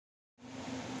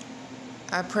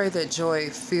I pray that joy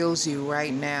fills you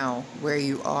right now where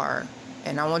you are.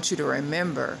 And I want you to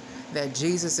remember that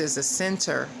Jesus is the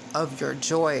center of your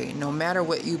joy. No matter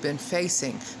what you've been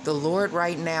facing, the Lord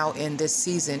right now in this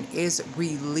season is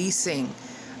releasing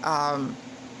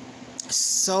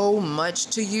so much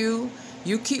to you.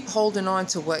 You keep holding on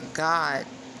to what God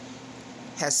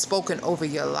has spoken over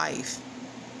your life.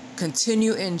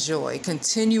 Continue in joy.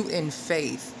 Continue in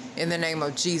faith. In the name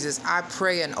of Jesus, I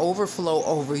pray an overflow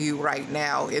over you right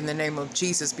now in the name of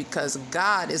Jesus, because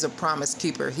God is a promise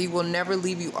keeper. He will never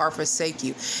leave you or forsake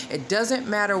you. It doesn't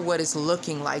matter what it's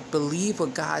looking like. Believe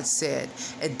what God said.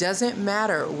 It doesn't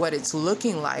matter what it's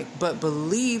looking like, but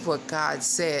believe what God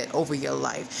said over your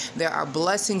life. There are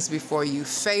blessings before you,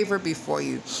 favor before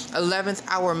you, 11th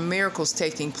hour miracles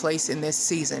taking place in this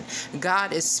season.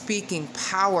 God is speaking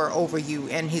power over you,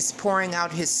 and He's pouring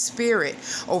out His Spirit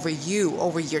over you,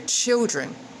 over your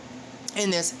children in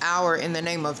this hour in the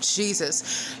name of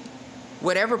Jesus.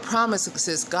 Whatever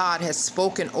promises God has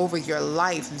spoken over your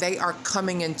life, they are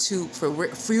coming into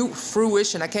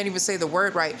fruition. I can't even say the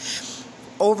word right.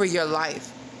 Over your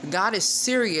life. God is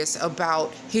serious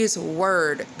about His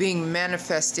word being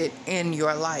manifested in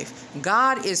your life.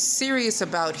 God is serious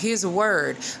about His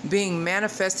word being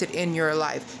manifested in your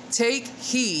life. Take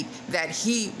heed that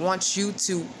He wants you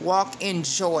to walk in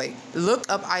joy. Look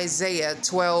up Isaiah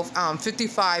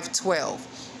 55:12.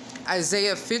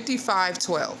 Isaiah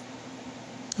 55:12.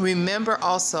 Remember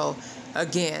also,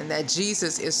 again, that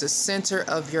Jesus is the center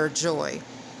of your joy.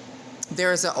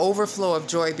 There is an overflow of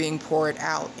joy being poured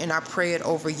out, and I pray it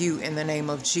over you in the name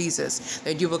of Jesus,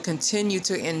 that you will continue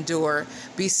to endure,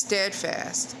 be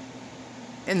steadfast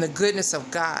in the goodness of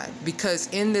God, because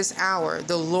in this hour,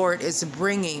 the Lord is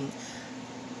bringing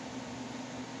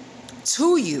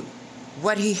to you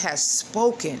what He has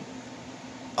spoken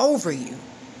over you.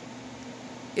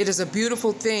 It is a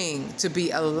beautiful thing to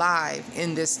be alive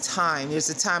in this time. There's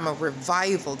a time of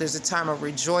revival. There's a time of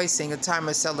rejoicing, a time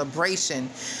of celebration,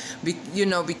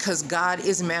 because God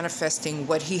is manifesting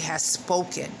what He has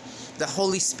spoken. The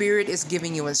Holy Spirit is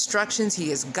giving you instructions.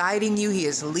 He is guiding you. He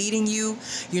is leading you.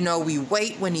 We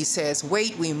wait when He says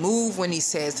wait. We move when He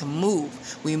says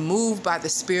move. We move by the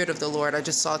Spirit of the Lord. I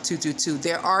just saw 222.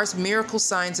 There are miracle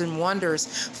signs and wonders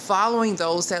following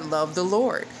those that love the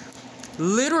Lord.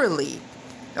 Literally.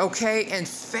 Okay, and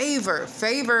favor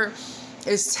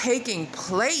is taking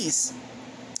place.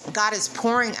 God is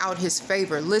pouring out His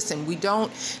favor. Listen, we don't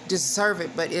deserve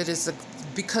it, but it is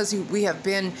because we have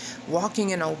been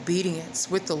walking in obedience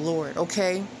with the Lord,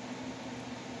 okay?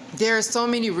 There are so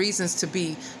many reasons to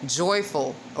be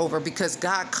joyful over, because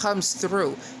God comes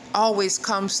through, always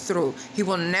comes through. He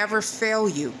will never fail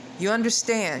you. You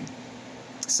understand?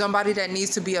 Somebody that needs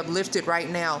to be uplifted right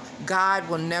now, God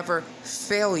will never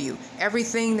fail you.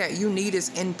 Everything that you need is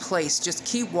in place. Just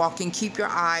keep walking. Keep your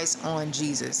eyes on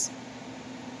Jesus.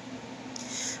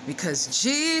 Because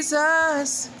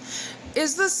Jesus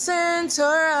is the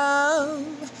center of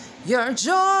your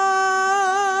joy.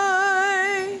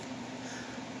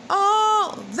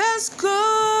 All that's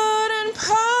good and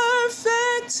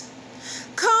perfect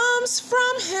comes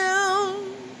from Him.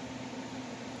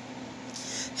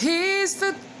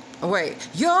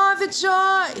 You're the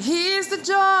joy, He's the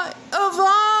joy of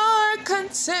our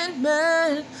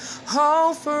contentment.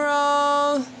 All for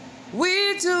all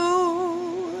we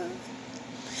do.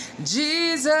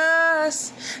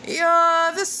 Jesus,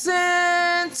 you're the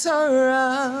center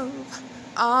of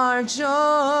our joy.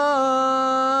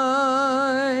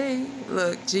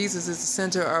 Look, Jesus is the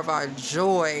center of our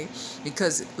joy,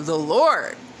 because the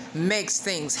Lord makes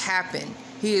things happen.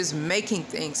 He is making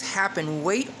things happen.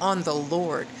 Wait on the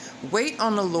Lord. Wait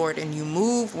on the Lord, and you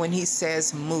move when He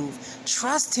says move.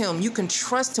 Trust Him. You can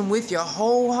trust Him with your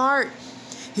whole heart.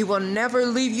 He will never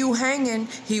leave you hanging.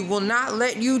 He will not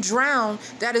let you drown.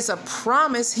 That is a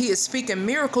promise. He is speaking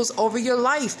miracles over your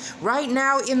life right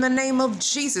now in the name of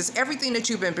Jesus. Everything that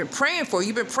you've been praying for,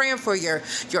 you've been praying for your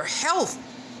health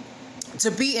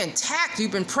to be intact.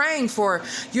 You've been praying for,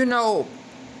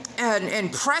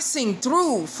 and pressing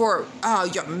through for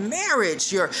your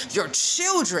marriage, your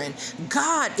children.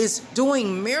 God is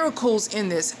doing miracles in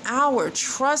this hour.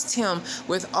 Trust Him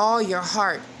with all your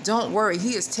heart. Don't worry.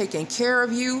 He is taking care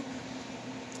of you.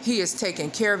 He is taking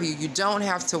care of you. You don't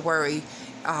have to worry.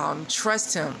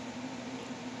 Trust Him.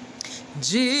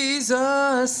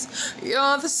 Jesus,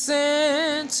 you're the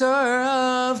center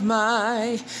of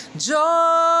my joy.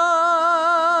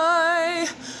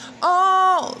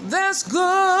 All that's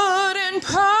good and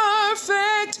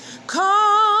perfect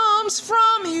comes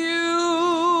from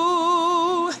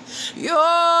you.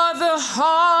 You're the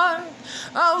heart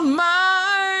of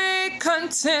my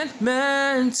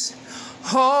contentment.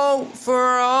 hope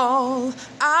for all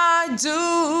I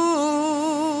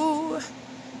do.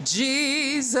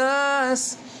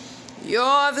 Jesus,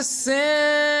 you're the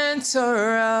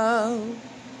center of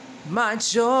my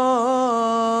joy.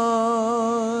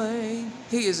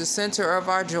 He is the center of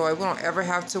our joy. We don't ever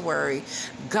have to worry.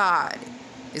 God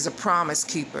is a promise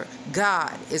keeper.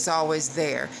 God is always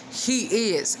there.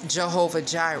 He is Jehovah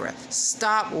Jireh.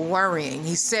 Stop worrying.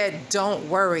 He said, don't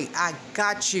worry. I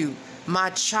got you.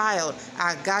 My child,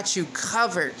 I got you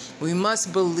covered. We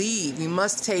must believe. We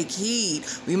must take heed.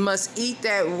 We must eat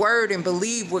that word and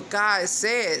believe what God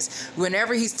says.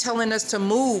 Whenever he's telling us to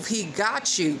move, he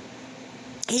got you.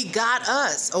 He got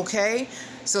us, okay?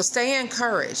 So stay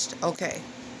encouraged, okay?